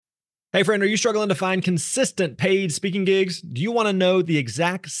Hey friend, are you struggling to find consistent paid speaking gigs? Do you want to know the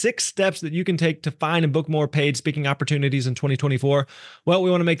exact 6 steps that you can take to find and book more paid speaking opportunities in 2024? Well,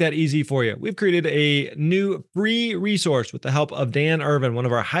 we want to make that easy for you. We've created a new free resource with the help of Dan Irvin, one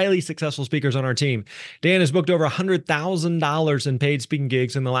of our highly successful speakers on our team. Dan has booked over $100,000 in paid speaking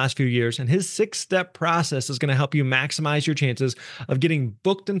gigs in the last few years, and his 6-step process is going to help you maximize your chances of getting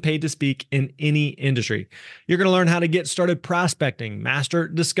booked and paid to speak in any industry. You're going to learn how to get started prospecting, master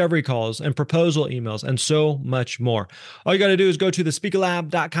discovery calls, and proposal emails, and so much more. All you got to do is go to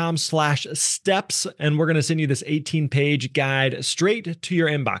thespeakerlab.com/steps, and we're going to send you this 18-page guide straight to your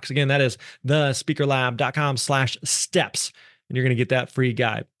inbox. Again, that is thespeakerlab.com/steps, and you're going to get that free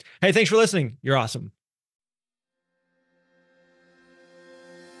guide. Hey, thanks for listening. You're awesome.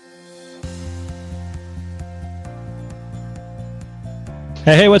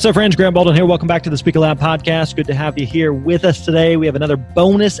 Hey, what's up, friends? Grant Baldwin here. Welcome back to the Speaker Lab podcast. Good to have you here with us today. We have another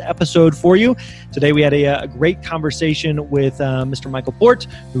bonus episode for you. Today, we had a great conversation with Mr. Michael Port,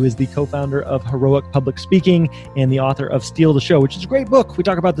 who is the co-founder of Heroic Public Speaking and the author of Steal the Show, which is a great book. We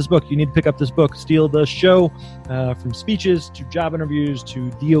talk about this book. You need to pick up this book, Steal the Show, from speeches to job interviews to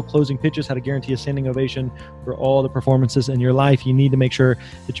deal closing pitches, how to guarantee a standing ovation for all the performances in your life. You need to make sure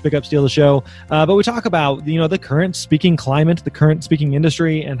that you pick up Steal the Show. But we talk about, the current speaking climate, the current speaking industry,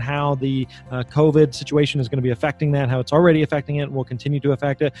 and how the COVID situation is going to be affecting that, how it's already affecting it and will continue to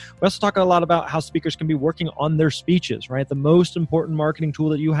affect it. We also talk a lot about how speakers can be working on their speeches, right? The most important marketing tool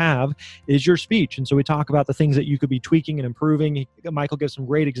that you have is your speech. And so we talk about the things that you could be tweaking and improving. Michael gives some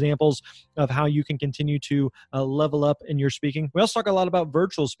great examples of how you can continue to level up in your speaking. We also talk a lot about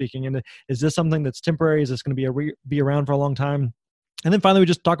virtual speaking. And is this something that's temporary? Is this going to be around for a long time? And then finally, we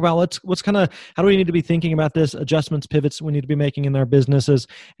just talk about how do we need to be thinking about this, adjustments, pivots we need to be making in our businesses,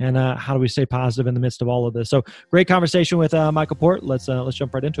 and how do we stay positive in the midst of all of this. So great conversation with Michael Port. Let's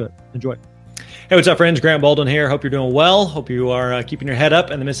jump right into it. Enjoy. Hey, what's up, friends? Grant Baldwin here. Hope you're doing well. Hope you are keeping your head up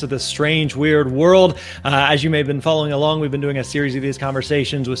in the midst of this strange, weird world. As you may have been following along, we've been doing a series of these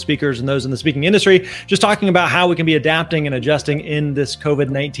conversations with speakers and those in the speaking industry, just talking about how we can be adapting and adjusting in this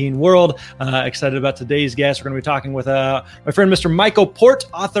COVID-19 world. Excited about today's guest. We're going to be talking with my friend, Mr. Michael Port,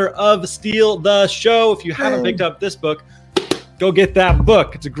 author of Steal the Show. If you haven't picked up this book, go get that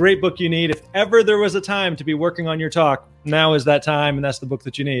book. It's a great book you need. If ever there was a time to be working on your talk, now is that time, and that's the book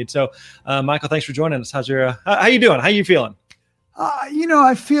that you need. So, Michael, thanks for joining us. How you doing? How you feeling?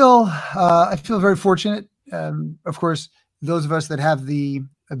 I feel very fortunate. Of course, those of us that have the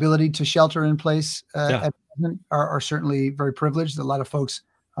ability to shelter in place at present are certainly very privileged. A lot of folks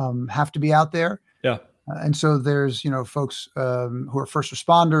have to be out there. Yeah. And so there's, folks who are first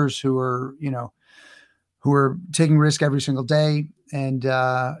responders who are taking risk every single day. And,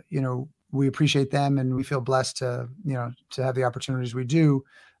 we appreciate them, and we feel blessed to have the opportunities we do.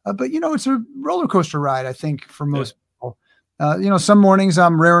 But it's a roller coaster ride, I think, for most people. Some mornings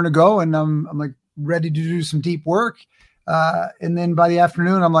I'm raring to go and I'm like ready to do some deep work. And then by the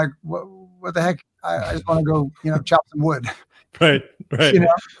afternoon, I'm like, what the heck? I just want to go, chop some wood. Right. Right.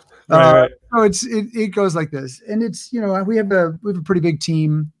 Right. So it goes like this. And it's, we have a pretty big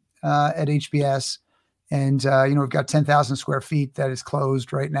team at HBS, and, we've got 10,000 square feet that is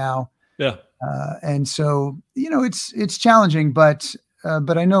closed right now. Yeah. And so, it's challenging, but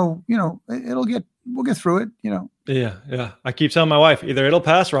I know, we'll get through it, Yeah. I keep telling my wife, either it'll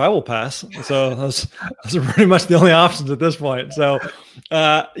pass or I will pass. So those are pretty much the only options at this point. So first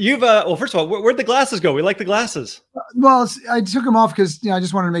of all, where'd the glasses go? We like the glasses. Well, I took them off because, I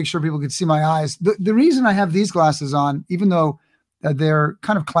just wanted to make sure people could see my eyes. The reason I have these glasses on, even though they're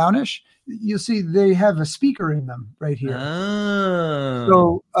kind of clownish, you'll see they have a speaker in them right here.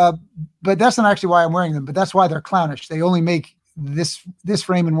 Oh. So, but that's not actually why I'm wearing them, but that's why they're clownish. They only make this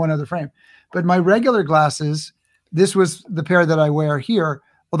frame and one other frame. But my regular glasses, this was the pair that I wear here,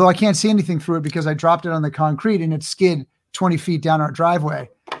 although I can't see anything through it because I dropped it on the concrete and it skid 20 feet down our driveway.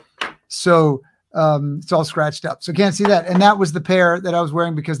 So it's all scratched up. So can't see that. And that was the pair that I was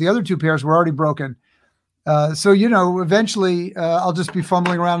wearing because the other 2 pairs were already broken. So, eventually I'll just be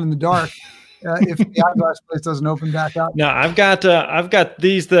fumbling around in the dark if the eyeglass place doesn't open back up. No, I've got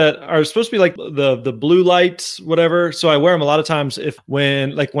these that are supposed to be like the blue lights, whatever. So I wear them a lot of times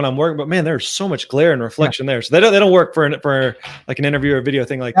when I'm working, but man, there's so much glare and reflection there. So they don't work for like an interview or video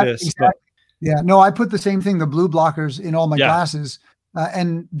thing like this. Exactly. Yeah, no, I put the same thing, the blue blockers in all my glasses,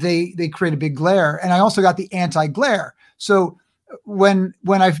 and they create a big glare. And I also got the anti-glare. So when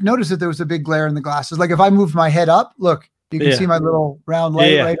I've noticed that there was a big glare in the glasses, like if I moved my head up, look, you can see my little round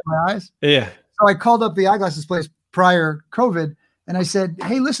light right in my eyes. Yeah. So I called up the eyeglasses place prior COVID, And I said,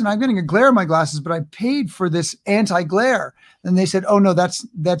 hey, listen, I'm getting a glare in my glasses, but I paid for this anti-glare. And they said, oh no, that's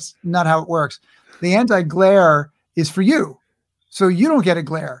not how it works. The anti-glare is for you. So you don't get a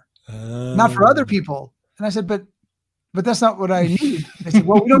glare, not for other people. And I said, but that's not what I need. They said,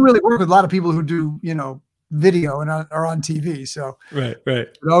 well, we don't really work with a lot of people who do, video and are on TV. So right.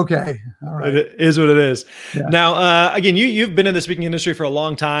 Okay. All right. It is what it is. Yeah. Now, again, you've been in the speaking industry for a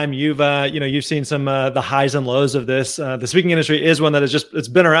long time. You've seen some the highs and lows of this. The speaking industry is one that it's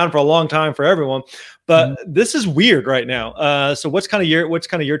been around for a long time for everyone, but this is weird right now. So what's kind of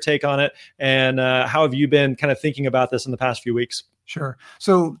your take on it, and how have you been kind of thinking about this in the past few weeks? Sure.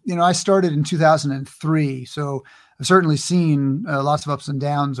 So I started in 2003. So I've certainly seen lots of ups and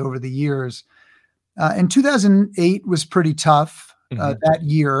downs over the years. And 2008 was pretty tough that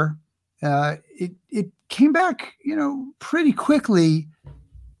year. It came back, pretty quickly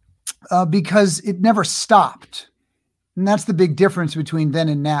because it never stopped. And that's the big difference between then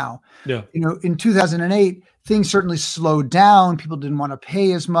and now. Yeah. In 2008, things certainly slowed down. People didn't want to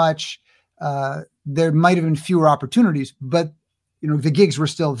pay as much. There might have been fewer opportunities, but the gigs were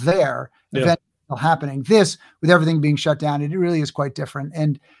still there. Yeah. Events were still happening. This, with everything being shut down, it really is quite different.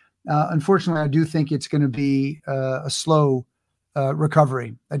 And unfortunately, I do think it's going to be a slow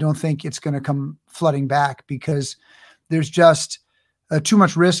recovery. I don't think it's going to come flooding back because there's just too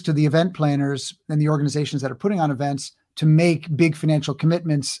much risk to the event planners and the organizations that are putting on events to make big financial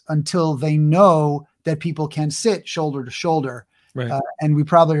commitments until they know that people can sit shoulder to shoulder. Right. And we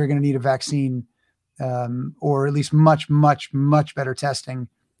probably are going to need a vaccine or at least much, much, much better testing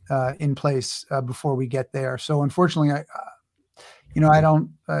in place before we get there. So unfortunately, I don't,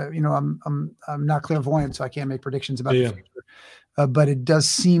 I'm not clairvoyant, so I can't make predictions about the future. But it does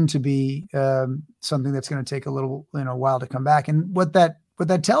seem to be something that's going to take a little, while to come back. And what that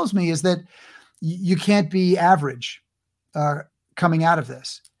tells me is that you can't be average coming out of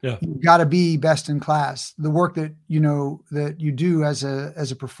this. Yeah. You've got to be best in class. The work that that you do as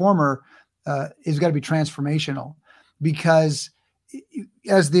a performer is got to be transformational, because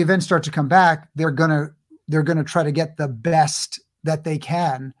as the events start to come back, they're gonna try to get the best that they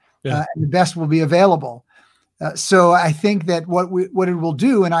can, and the best will be available. So I think that what it will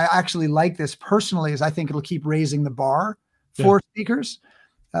do, and I actually like this personally, is I think it'll keep raising the bar for speakers.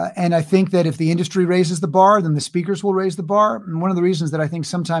 And I think that if the industry raises the bar, then the speakers will raise the bar. And one of the reasons that I think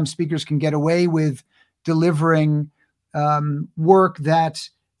sometimes speakers can get away with delivering work that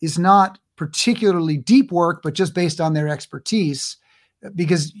is not particularly deep work, but just based on their expertise,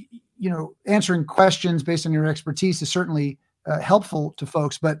 because, answering questions based on your expertise is certainly helpful to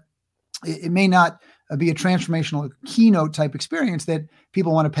folks, but it may not be a transformational keynote type experience that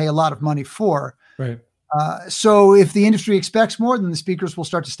people want to pay a lot of money for. Right. So if the industry expects more, then the speakers will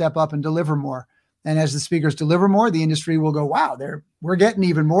start to step up and deliver more. And as the speakers deliver more, the industry will go, wow, we're getting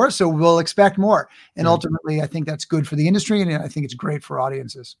even more, so we'll expect more. And ultimately, I think that's good for the industry, and I think it's great for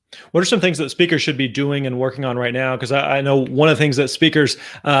audiences. What are some things that speakers should be doing and working on right now? Because I know one of the things that speakers,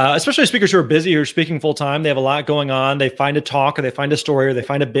 especially speakers who are busy, who are speaking full time, they have a lot going on. They find a talk, or they find a story, or they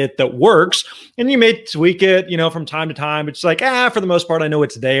find a bit that works, and you may tweak it, from time to time. It's like, for the most part, I know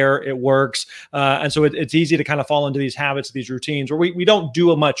it's there, it works, and so it's easy to kind of fall into these habits, these routines, where we don't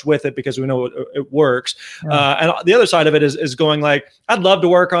do much with it because we know it works. And the other side of it is going like, I'd love to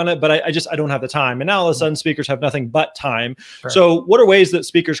work on it, but I don't have the time. And now all of a sudden speakers have nothing but time. Sure. So what are ways that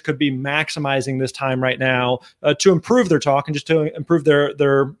speakers could be maximizing this time right now to improve their talk and just to improve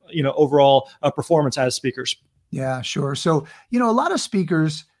their overall performance as speakers? Yeah, sure. So, a lot of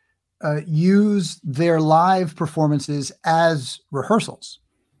speakers use their live performances as rehearsals.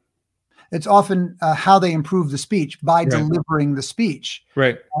 It's often how they improve the speech by delivering the speech.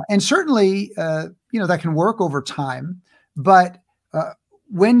 Right. And certainly, that can work over time. But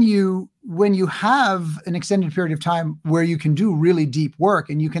when you have an extended period of time where you can do really deep work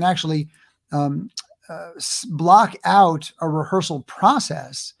and you can actually block out a rehearsal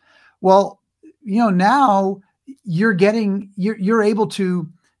process, well, now you're able to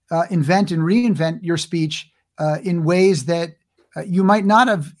invent and reinvent your speech in ways that you might not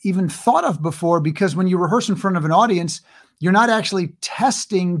have even thought of before, because when you rehearse in front of an audience, you're not actually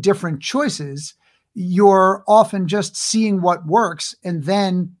testing different choices. You're often just seeing what works. And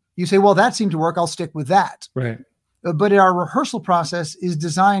then you say, well, that seemed to work, I'll stick with that. Right. But our rehearsal process is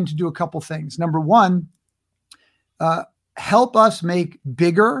designed to do a couple things. Number one, help us make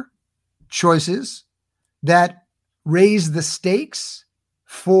bigger choices that raise the stakes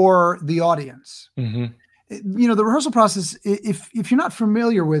for the audience. Mm-hmm. The rehearsal process, if you're not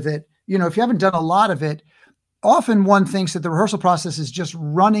familiar with it, if you haven't done a lot of it, often one thinks that the rehearsal process is just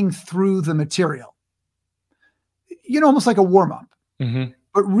running through the material, almost like a warm-up. Mm-hmm.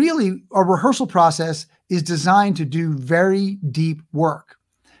 But really, a rehearsal process is designed to do very deep work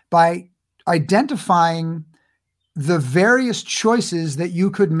by identifying the various choices that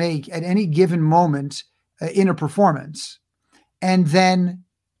you could make at any given moment in a performance, and then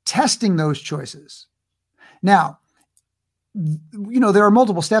testing those choices. Now, there are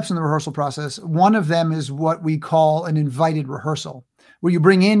multiple steps in the rehearsal process. One of them is what we call an invited rehearsal, where you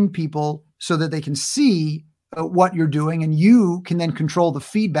bring in people so that they can see what you're doing, and you can then control the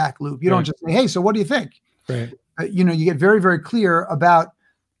feedback loop. You don't just say, hey, so what do you think? Right. You get very, very clear about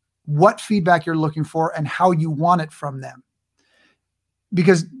what feedback you're looking for and how you want it from them.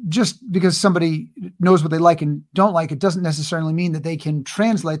 Because just because somebody knows what they like and don't like, it doesn't necessarily mean that they can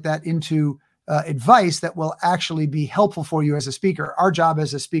translate that into advice that will actually be helpful for you as a speaker. Our job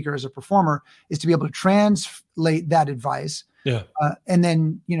as a speaker, as a performer, is to be able to translate that advice, and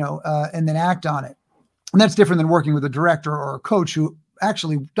then act on it. And that's different than working with a director or a coach who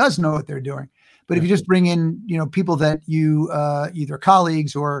actually does know what they're doing. But if you just bring in, people that you either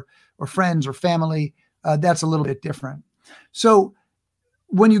colleagues or friends or family, that's a little bit different. So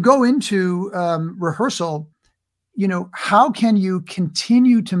when you go into rehearsal, how can you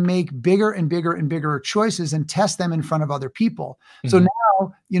continue to make bigger and bigger and bigger choices and test them in front of other people? Mm-hmm. So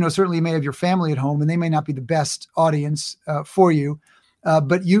now, certainly you may have your family at home and they may not be the best audience for you,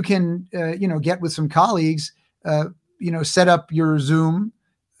 but you can, get with some colleagues, set up your Zoom,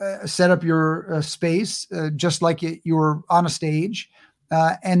 set up your space, just like you're on a stage,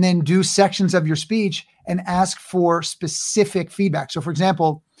 and then do sections of your speech and ask for specific feedback. So for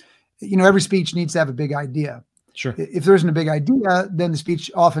example, every speech needs to have a big idea. Sure. If there isn't a big idea, then the speech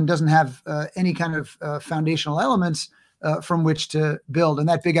often doesn't have any kind of foundational elements from which to build. And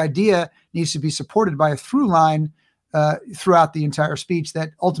that big idea needs to be supported by a through line throughout the entire speech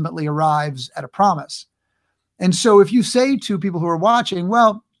that ultimately arrives at a promise. And so if you say to people who are watching,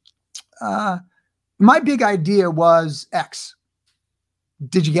 well, my big idea was X.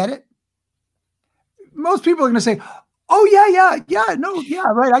 Did you get it? Most people are going to say, oh, yeah,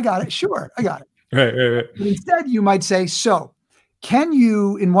 right, I got it. Sure, I got it. Right. But instead, you might say, so can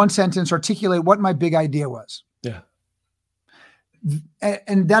you, in one sentence, articulate what my big idea was? Yeah.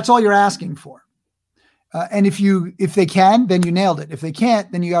 And that's all you're asking for. And if they can, then you nailed it. If they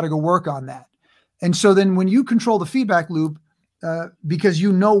can't, then you got to go work on that. And so then when you control the feedback loop, because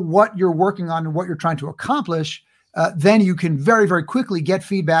you know what you're working on and what you're trying to accomplish, then you can very, very quickly get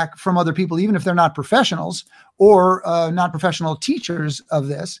feedback from other people, even if they're not professionals or not professional teachers of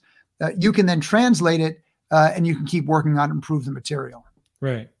this. You can then translate it and you can keep working on improve the material.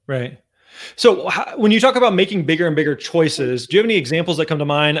 Right. So when you talk about making bigger and bigger choices, do you have any examples that come to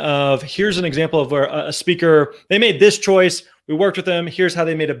mind of here's an example of where a speaker, they made this choice, we worked with them, here's how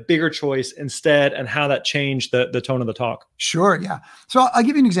they made a bigger choice instead and how that changed the tone of the talk? Sure, yeah. So I'll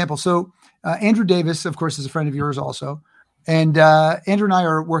give you an example. So Andrew Davis, of course, is a friend of yours also. And Andrew and I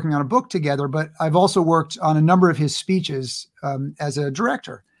are working on a book together, but I've also worked on a number of his speeches as a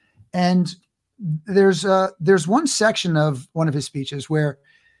director. And there's one section of one of his speeches where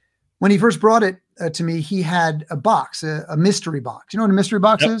when he first brought it to me, he had a box, a mystery box. You know what a mystery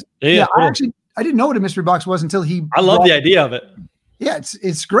box is? Yeah. I didn't know what a mystery box was until I love the idea of it. Yeah,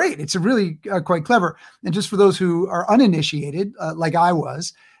 it's great. It's really quite clever. And just for those who are uninitiated, like I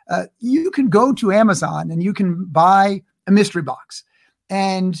was, you can go to Amazon and you can buy a mystery box.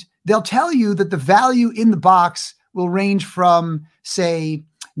 And they'll tell you that the value in the box will range from, say,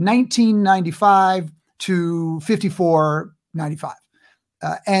 $19.95 to $54.95.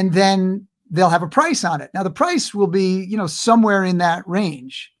 And then they'll have a price on it. Now the price will be, somewhere in that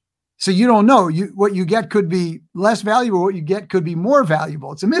range. So you don't know what you get could be less valuable. What you get could be more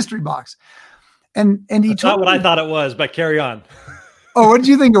valuable. It's a mystery box. And he told me, not what I thought it was, but carry on. Oh, what did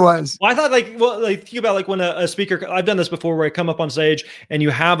you think it was? Well, I thought think about when a speaker, I've done this before where I come up on stage and you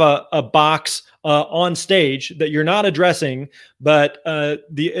have a box on stage that you're not addressing, but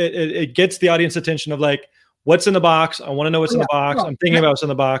it gets the audience attention of what's in the box. I want to know what's in the box. I'm thinking about what's in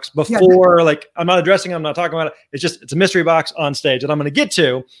the box before, I'm not addressing it. I'm not talking about it. It's a mystery box on stage that I'm going to get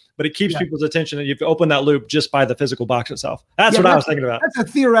to, but it keeps people's attention. And you've opened that loop just by the physical box itself. That's what I was thinking about. That's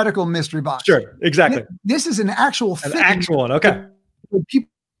a theoretical mystery box. Sure. Exactly. This is an actual thing. An actual one. Okay. When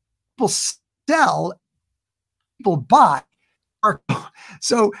people sell, people buy.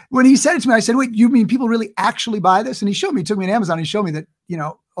 So when he said it to me, I said, wait, you mean people really actually buy this? And he showed me, took me to Amazon. He showed me that,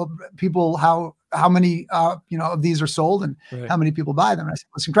 people, how many, of these are sold and how many people buy them. And I said,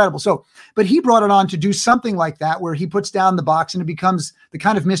 it's incredible. So, but he brought it on to do something like that, where he puts down the box and it becomes the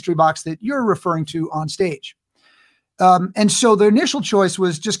kind of mystery box that you're referring to on stage. And so the initial choice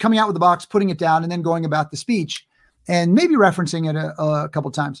was just coming out with the box, putting it down, and then going about the speech. and maybe referencing it a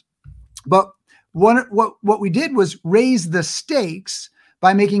couple times. But what we did was raise the stakes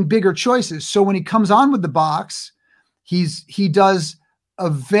by making bigger choices. So when he comes on with the box, he does a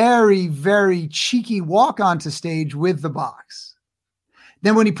very, very cheeky walk onto stage with the box.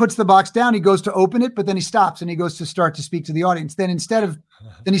 Then when he puts the box down, he goes to open it, but then he stops and he goes to start to speak to the audience. Then he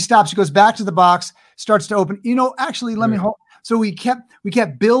stops, he goes back to the box, starts to open. Actually, let me hold. So we kept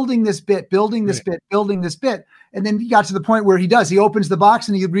building this bit. And then he got to the point where he opens the box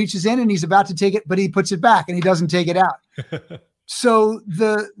and he reaches in and he's about to take it, but he puts it back and he doesn't take it out. So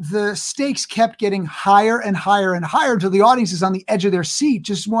the stakes kept getting higher and higher and higher until the audience is on the edge of their seat,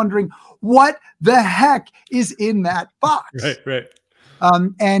 just wondering what the heck is in that box. Right.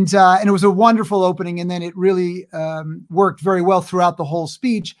 And it was a wonderful opening. And then it really worked very well throughout the whole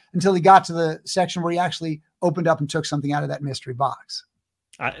speech until he got to the section where he actually opened up and took something out of that mystery box.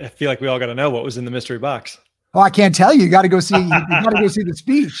 I feel like we all got to know what was in the mystery box. Oh, I can't tell you. You got to go see. You got to go see the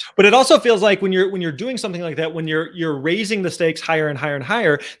speech. But it also feels like when you're doing something like that, when you're raising the stakes higher and higher and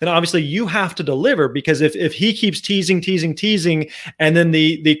higher, then obviously you have to deliver, because if he keeps teasing, and then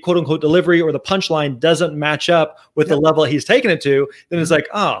the quote unquote delivery or the punchline doesn't match up with the level he's taking it to, then it's like,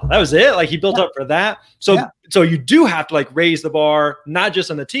 oh, that was it. Like he built up for that. So you do have to like raise the bar, not just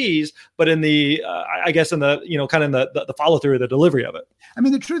in the tease, but in the I guess in the kind of in the follow through of the delivery of it. I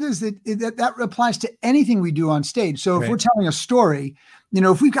mean, the truth is that applies to anything we do on stage. So if we're telling a story,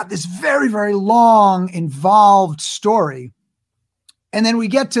 if we've got this very, very long, involved story, and then we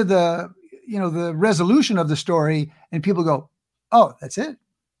get to the resolution of the story and people go, oh, that's it.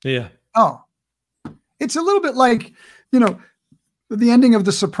 Yeah. Oh, it's a little bit like, the ending of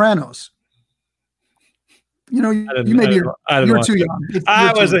The Sopranos. You're too young.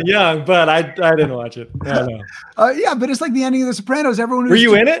 I wasn't young, but I didn't watch it. I know. But it's like the ending of The Sopranos. Everyone. Were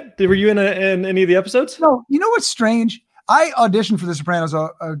you in it? Were you in any of the episodes? No. You know what's strange? I auditioned for The Sopranos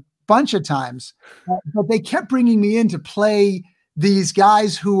a bunch of times, but they kept bringing me in to play these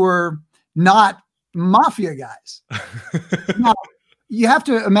guys who were not mafia guys. Now, you have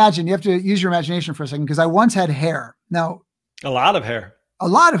to use your imagination for a second, because I once had hair. Now, a lot of hair,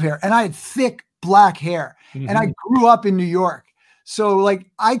 and I had thick black hair. Mm-hmm. And I grew up in New York. So like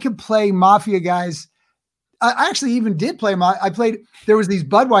I could play mafia guys. I actually even did play. There was these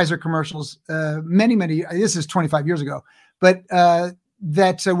Budweiser commercials, many, this is 25 years ago, but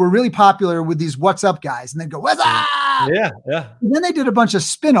that were really popular with these "What's Up" guys. And they'd go, "What's up?" Yeah. And then they did a bunch of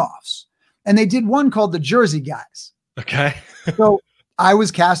spinoffs, and they did one called the Jersey Guys. Okay. So I was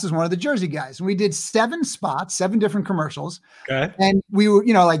cast as one of the Jersey Guys, and we did 7 spots, 7 different commercials. Okay. And we were,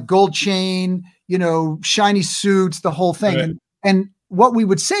 like gold chain, shiny suits, the whole thing. Right. And what we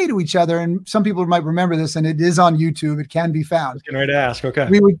would say to each other, and some people might remember this, and it is on YouTube, it can be found. I was getting ready to ask. Okay.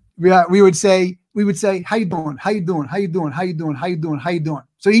 We would say, how you doing? How you doing? How you doing? How you doing? How you doing? How you doing?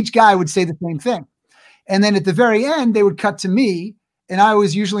 So each guy would say the same thing. And then at the very end, they would cut to me, and I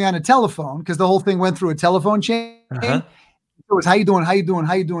was usually on a telephone, because the whole thing went through a telephone chain. Uh-huh. It was, how you doing? How you doing?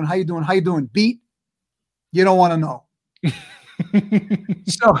 How you doing? How you doing? How you doing? Beat. You don't want to know.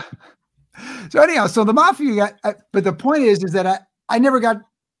 So anyhow, so the mafia guy, but the point is that I never got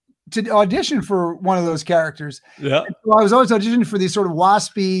to audition for one of those characters. Yeah. So I was always auditioning for these sort of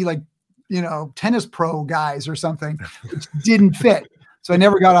waspy, like, tennis pro guys or something, which didn't fit. So I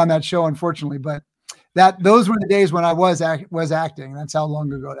never got on that show, unfortunately, but those were the days when I was acting. That's how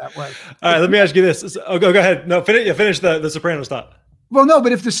long ago that was. All right, let me ask you this. Go ahead. No, finish the Sopranos thought. Well, no,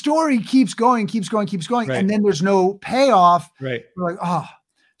 but if the story keeps going, right. And then there's no payoff, right? We're like, oh.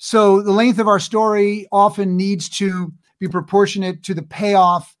 So the length of our story often needs to be proportionate to the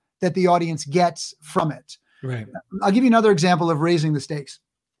payoff that the audience gets from it. Right. I'll give you another example of raising the stakes.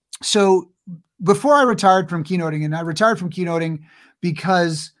 So before I retired from keynoting, and I retired from keynoting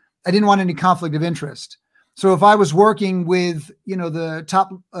because I didn't want any conflict of interest. So if I was working with, the top,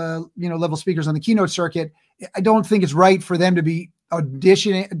 level speakers on the keynote circuit, I don't think it's right for them to be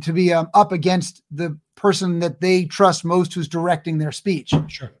auditioning, to be up against the person that they trust most who's directing their speech.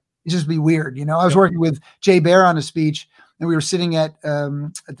 Sure. It'd just be weird. I was working with Jay Baer on a speech, and we were sitting at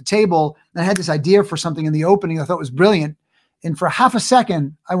the table, and I had this idea for something in the opening I thought was brilliant. And for half a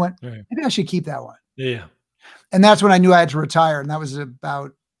second, I went, maybe I should keep that one. Yeah. And that's when I knew I had to retire. And that was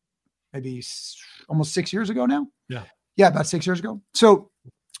about maybe almost 6 years ago now. Yeah. Yeah, about 6 years ago. So,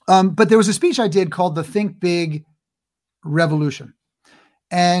 but there was a speech I did called the Think Big Revolution.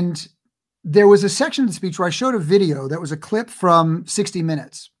 And there was a section of the speech where I showed a video that was a clip from 60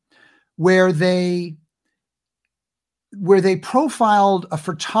 Minutes where they profiled a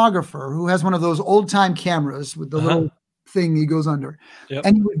photographer who has one of those old time cameras with the little thing he goes under. Yep.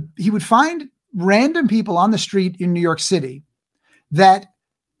 And he would find random people on the street in New York City that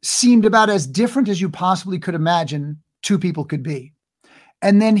seemed about as different as you possibly could imagine two people could be.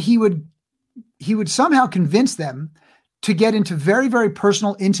 And then he would somehow convince them to get into very, very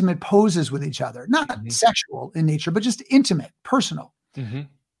personal, intimate poses with each other, not sexual in nature, but just intimate, personal.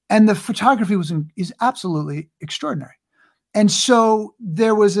 And the photography is absolutely extraordinary. And so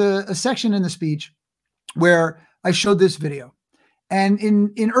there was a section in the speech where I showed this video. And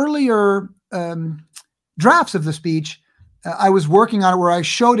in earlier drafts of the speech, I was working on it where I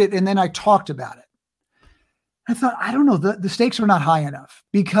showed it and then I talked about it. I thought, I don't know, the stakes are not high enough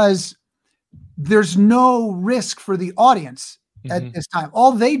because there's no risk for the audience at this time.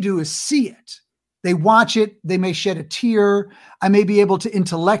 All they do is see it. They watch it. They may shed a tear. I may be able to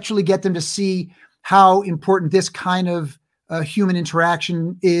intellectually get them to see how important this kind of human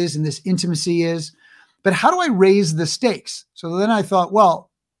interaction is and this intimacy is. But how do I raise the stakes? So then I thought, well,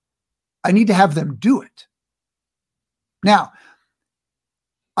 I need to have them do it. Now,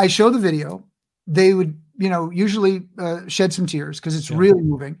 I show the video. They would, usually shed some tears because it's really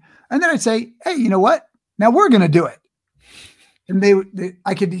moving. And then I'd say, hey, you know what? Now we're going to do it. And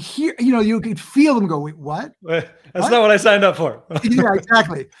I could hear, you could feel them go, wait, what? That's not what I signed up for. Yeah,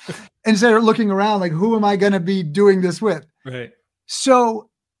 exactly. Instead of looking around like, who am I going to be doing this with? Right. So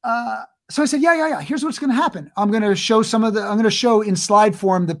I said, yeah. Here's what's going to happen. I'm going to show in slide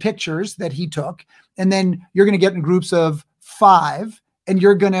form the pictures that he took. And then you're going to get in groups of 5 and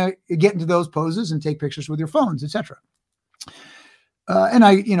you're going to get into those poses and take pictures with your phones, etc. And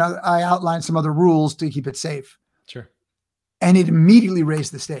I outlined some other rules to keep it safe. Sure. And it immediately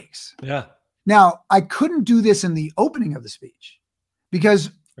raised the stakes. Yeah. Now, I couldn't do this in the opening of the speech because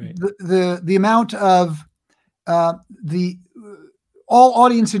the amount of all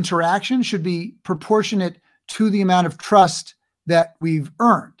audience interaction should be proportionate to the amount of trust that we've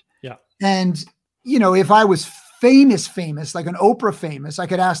earned. Yeah. And, if I was famous, like an Oprah famous, I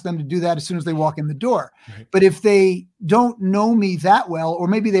could ask them to do that as soon as they walk in the door. Right. But if they don't know me that well, or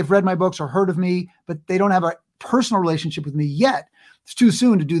maybe they've read my books or heard of me, but they don't have a personal relationship with me yet, it's too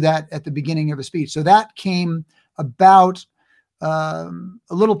soon to do that at the beginning of a speech. So that came about a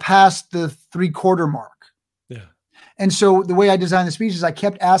little past the 3/4 mark. Yeah. And so the way I designed the speech is I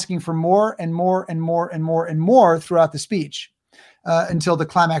kept asking for more and more and more and more and more throughout the speech until the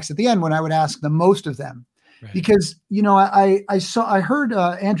climax at the end when I would ask the most of them. Right. Because, I heard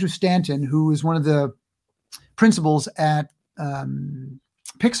Andrew Stanton, who is one of the principals at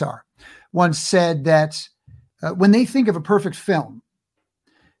Pixar, once said that when they think of a perfect film,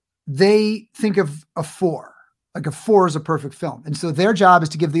 they think of a 4. Like a 4 is a perfect film. And so their job is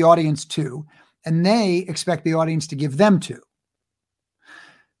to give the audience 2, and they expect the audience to give them 2.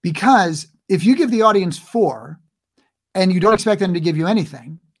 Because if you give the audience 4 and you don't expect them to give you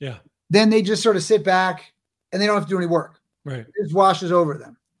anything, then they just sort of sit back and they don't have to do any work. Right. It just washes over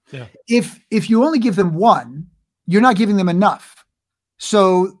them. Yeah. If you only give them 1, you're not giving them enough.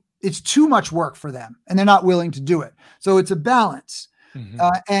 So it's too much work for them and they're not willing to do it. So it's a balance.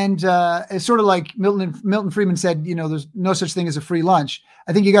 And it's sort of like Milton Friedman said, there's no such thing as a free lunch.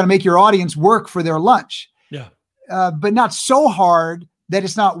 I think you got to make your audience work for their lunch. Yeah. But not so hard that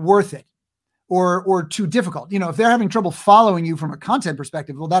it's not worth it or too difficult. If they're having trouble following you from a content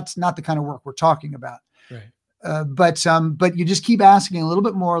perspective, well, that's not the kind of work we're talking about. Right. But you just keep asking a little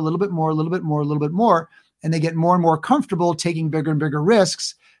bit more, a little bit more, a little bit more, a little bit more, and they get more and more comfortable taking bigger and bigger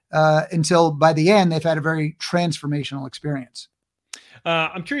risks until by the end they've had a very transformational experience.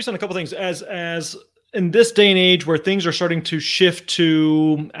 I'm curious on a couple things as in this day and age where things are starting to shift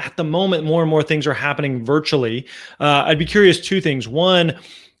to, at the moment, more and more things are happening virtually. I'd be curious 2 things. One,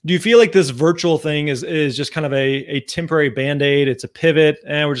 do you feel like this virtual thing is just kind of a temporary Band-Aid? It's a pivot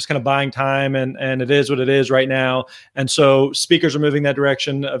and we're just kind of buying time and it is what it is right now. And so speakers are moving that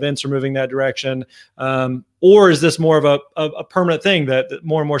direction, events are moving that direction. Or is this more of a permanent thing that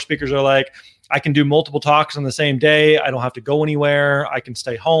more and more speakers are like, I can do multiple talks on the same day. I don't have to go anywhere. I can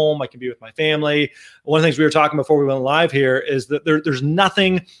stay home. I can be with my family. One of the things we were talking before we went live here is that there's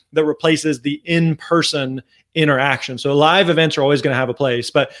nothing that replaces the in-person interaction. So live events are always going to have a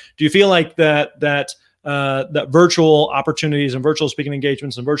place, but do you feel like that virtual opportunities and virtual speaking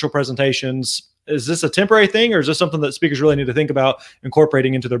engagements and virtual presentations, is this a temporary thing or is this something that speakers really need to think about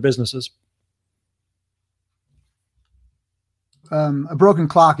incorporating into their businesses? A broken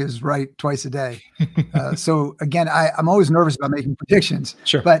clock is right twice a day. So again, I'm always nervous about making predictions.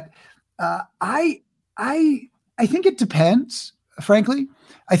 Sure. But I think it depends, frankly.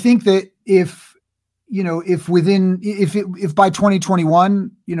 I think that if by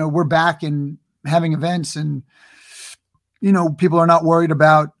 2021, we're back and having events and people are not worried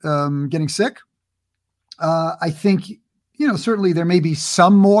about getting sick. I think, certainly there may be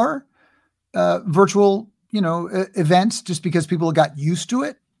some more virtual, events just because people got used to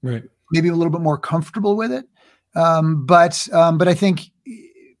it, right? Maybe a little bit more comfortable with it. But I think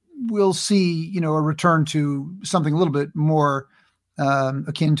we'll see, a return to something a little bit more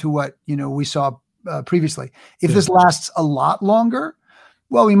akin to what, we saw previously. If this lasts a lot longer,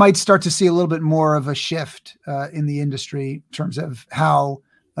 well, we might start to see a little bit more of a shift in the industry in terms of how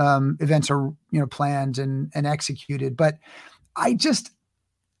events are, planned and executed. But I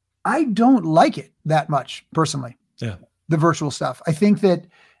don't like it that much personally. Yeah, the virtual stuff. I think that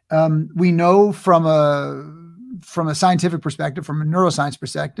we know from a scientific perspective, from a neuroscience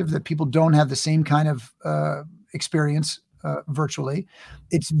perspective, that people don't have the same kind of experience virtually.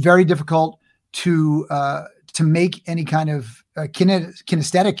 It's very difficult to make any kind of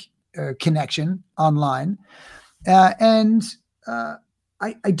kinesthetic connection online. And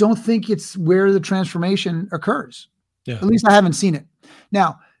I don't think it's where the transformation occurs. Yeah. At least I haven't seen it.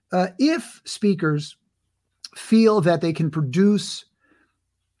 Now, if speakers feel that they can produce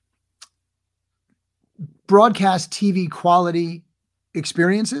broadcast TV quality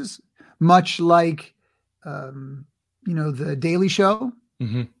experiences, much like, the Daily Show,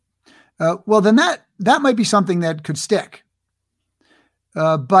 well, then that might be something that could stick.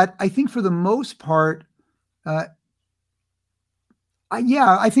 But I think for the most part, I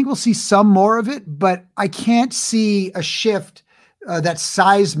think we'll see some more of it, but I can't see a shift that's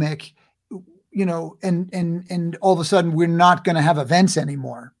seismic, and all of a sudden we're not going to have events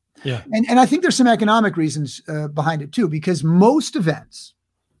anymore. Yeah. And I think there's some economic reasons behind it too, because most events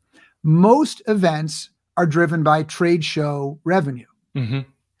are driven by trade show revenue.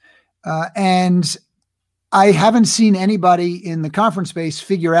 And I haven't seen anybody in the conference space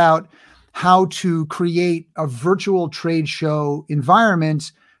figure out how to create a virtual trade show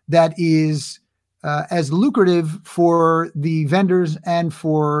environment that is as lucrative for the vendors and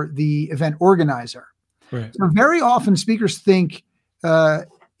for the event organizer. Right. So very often speakers think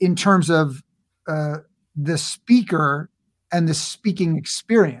in terms of the speaker and the speaking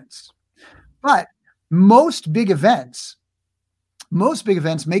experience. But most big events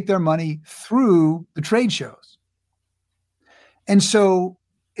make their money through the trade shows. And so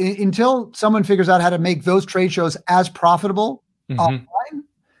until someone figures out how to make those trade shows as profitable online,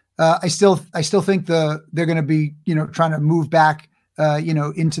 I still think they're going to be, trying to move back,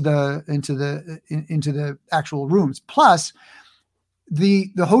 into the actual rooms. Plus,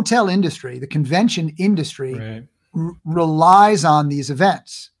 the hotel industry, the convention industry, relies on these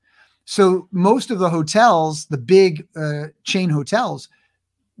events. So most of the hotels, the big chain hotels,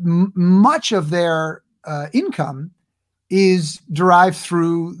 much of their income is derived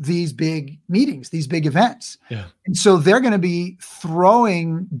through these big meetings, these big events. Yeah. And so they're going to be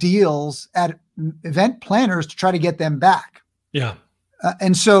throwing deals at event planners to try to get them back. Yeah.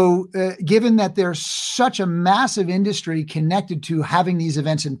 And so given that there's such a massive industry connected to having these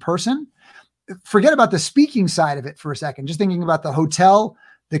events in person, forget about the speaking side of it for a second, just thinking about the hotel,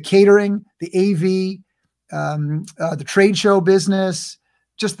 the catering, the AV, the trade show business,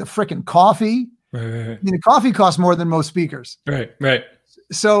 just the frickin' coffee. Right. I mean, the coffee costs more than most speakers. Right.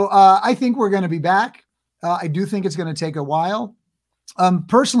 So I think we're going to be back. I do think it's going to take a while.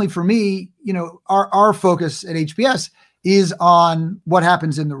 Personally, for me, our focus at HPS is on what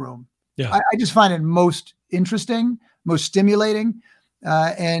happens in the room. Yeah. I just find it most interesting, most stimulating.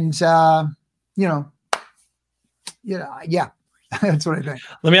 That's what I think.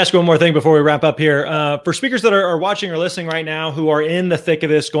 Let me ask you one more thing before we wrap up here. For speakers that are watching or listening right now, who are in the thick of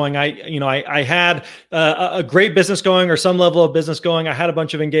this going, I had a great business going or some level of business going. I had a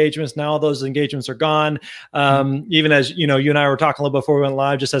bunch of engagements. Now all those engagements are gone. Even as, you and I were talking a little before we went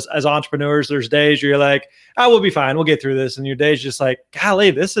live, just as entrepreneurs, there's days where you're like, we'll be fine. We'll get through this. And your day's just like,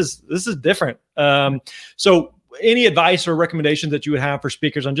 golly, this is different. So any advice or recommendations that you would have for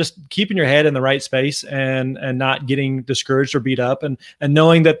speakers on just keeping your head in the right space and not getting discouraged or beat up and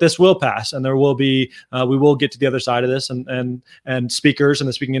knowing that this will pass and there will be, we will get to the other side of this and speakers and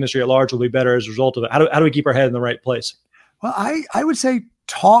the speaking industry at large will be better as a result of it. How do we keep our head in the right place? Well, I would say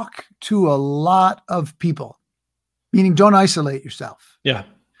talk to a lot of people, meaning don't isolate yourself. Yeah.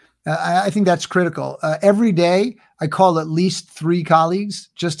 I think that's critical. Every day I call at least 3 colleagues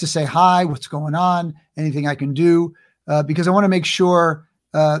just to say, hi, what's going on? Anything I can do? Because I want to make sure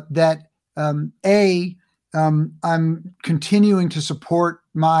that I'm continuing to support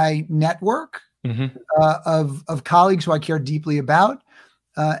my network of colleagues who I care deeply about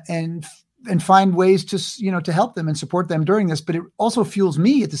and find ways to help them and support them during this. But it also fuels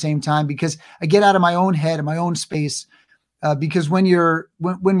me at the same time because I get out of my own head and my own space because when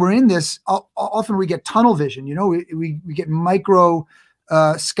we're in this, often we get tunnel vision. We get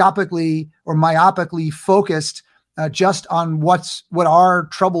microscopically or myopically focused just on what our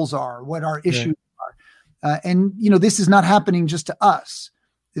troubles are, what our issues are, and this is not happening just to us.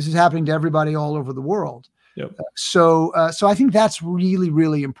 This is happening to everybody all over the world. Yep. So I think that's really,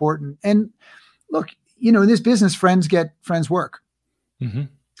 really important. And look, in this business, friends get friends work. Mm-hmm.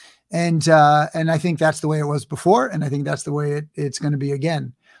 And I think that's the way it was before. And I think that's the way it's going to be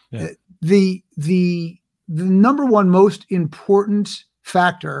again. Yeah. The number one most important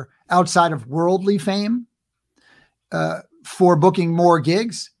factor outside of worldly fame for booking more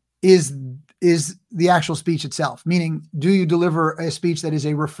gigs is the actual speech itself. Meaning, do you deliver a speech that is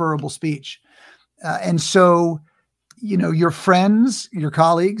a referable speech? And so, your friends, your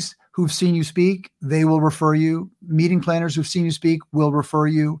colleagues who've seen you speak, they will refer you. Meeting planners who've seen you speak will refer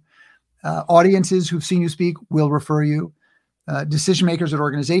you. Audiences who've seen you speak will refer you. Decision makers at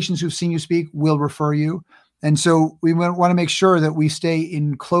organizations who've seen you speak will refer you. And so we want to make sure that we stay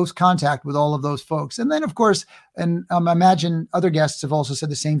in close contact with all of those folks. And then, of course, and I imagine other guests have also said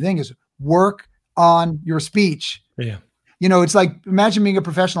the same thing, is work on your speech. Yeah. It's like, imagine being a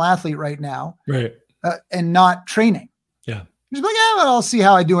professional athlete right now, right, and not training. Yeah. You're like, well, I'll see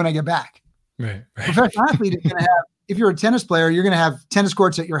how I do when I get back. Right. Professional athlete is going to have, if you're a tennis player, you're going to have tennis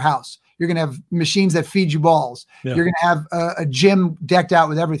courts at your house. You're going to have machines that feed you balls. Yeah. You're going to have a gym decked out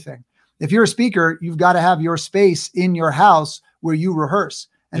with everything. If you're a speaker, you've got to have your space in your house where you rehearse.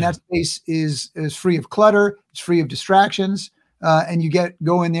 And that space is free of clutter. It's free of distractions. And you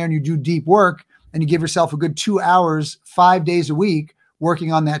go in there and you do deep work, and you give yourself a good 2 hours, 5 days a week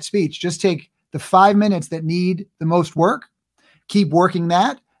working on that speech. Just take the 5 minutes that need the most work, keep working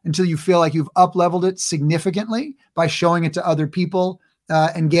that until you feel like you've up-leveled it significantly by showing it to other people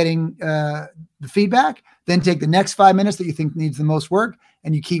and getting the feedback. Then take the next 5 minutes that you think needs the most work,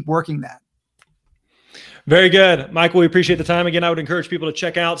 and you keep working that. Very good. Michael, we appreciate the time. Again, I would encourage people to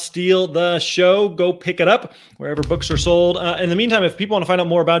check out Steal the Show. Go pick it up wherever books are sold. In the meantime, if people want to find out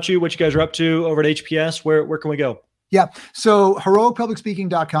more about you, what you guys are up to over at HPS, where can we go? Yeah. So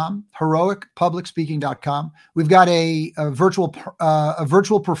heroicpublicspeaking.com, heroicpublicspeaking.com. We've got a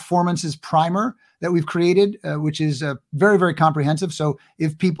virtual performances primer that we've created, which is very, very comprehensive. So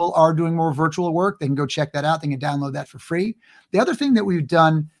if people are doing more virtual work, they can go check that out. They can download that for free. The other thing that we've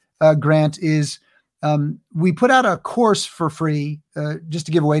done, Grant, is we put out a course for free just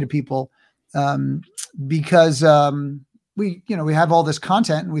to give away to people because we have all this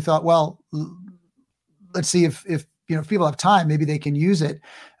content, and we thought, well, let's see if people have time, maybe they can use it.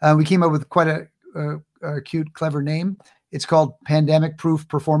 We came up with quite a cute, clever name. It's called Pandemic Proof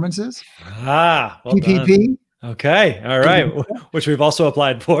Performances. Well PPP. Done. Okay. All right. Which we've also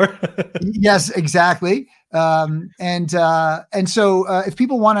applied for. Yes, exactly. And so if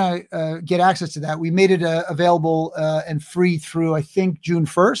people want to get access to that, we made it available and free through, I think, June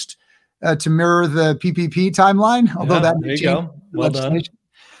 1st to mirror the PPP timeline, although that may change. Go. Well done.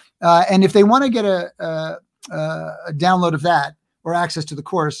 And if they want to get a download of that or access to the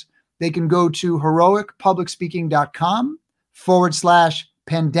course, they can go to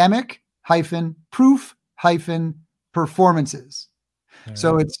heroicpublicspeaking.com/pandemic-proof-performances.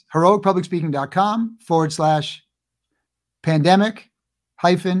 So it's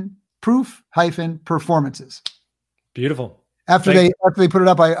heroicpublicspeaking.com/pandemic-proof-performances. Beautiful. After they put it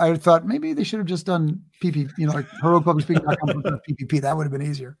up, I thought maybe they should have just done PPP, like heroicpublicspeaking.com PPP. That would have been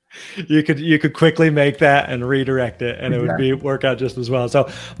easier. You could quickly make that and redirect it, and exactly. It would work out just as well. So,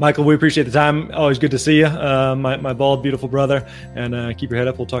 Michael, we appreciate the time. Always good to see you, my bald, beautiful brother. And keep your head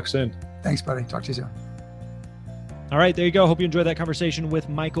up. We'll talk soon. Thanks, buddy. Talk to you soon. All right, there you go. Hope you enjoyed that conversation with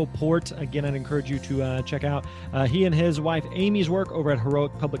Michael Port. Again, I'd encourage you to check out he and his wife Amy's work over at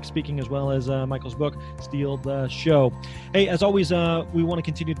Heroic Public Speaking, as well as Michael's book, Steal the Show. Hey, as always, we want to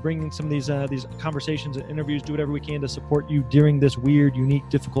continue to bring some of these conversations and interviews, do whatever we can to support you during this weird, unique,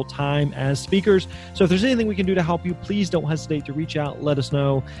 difficult time as speakers. So if there's anything we can do to help you, please don't hesitate to reach out, let us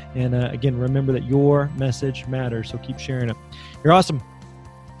know. And again, remember that your message matters, so keep sharing it. You're awesome.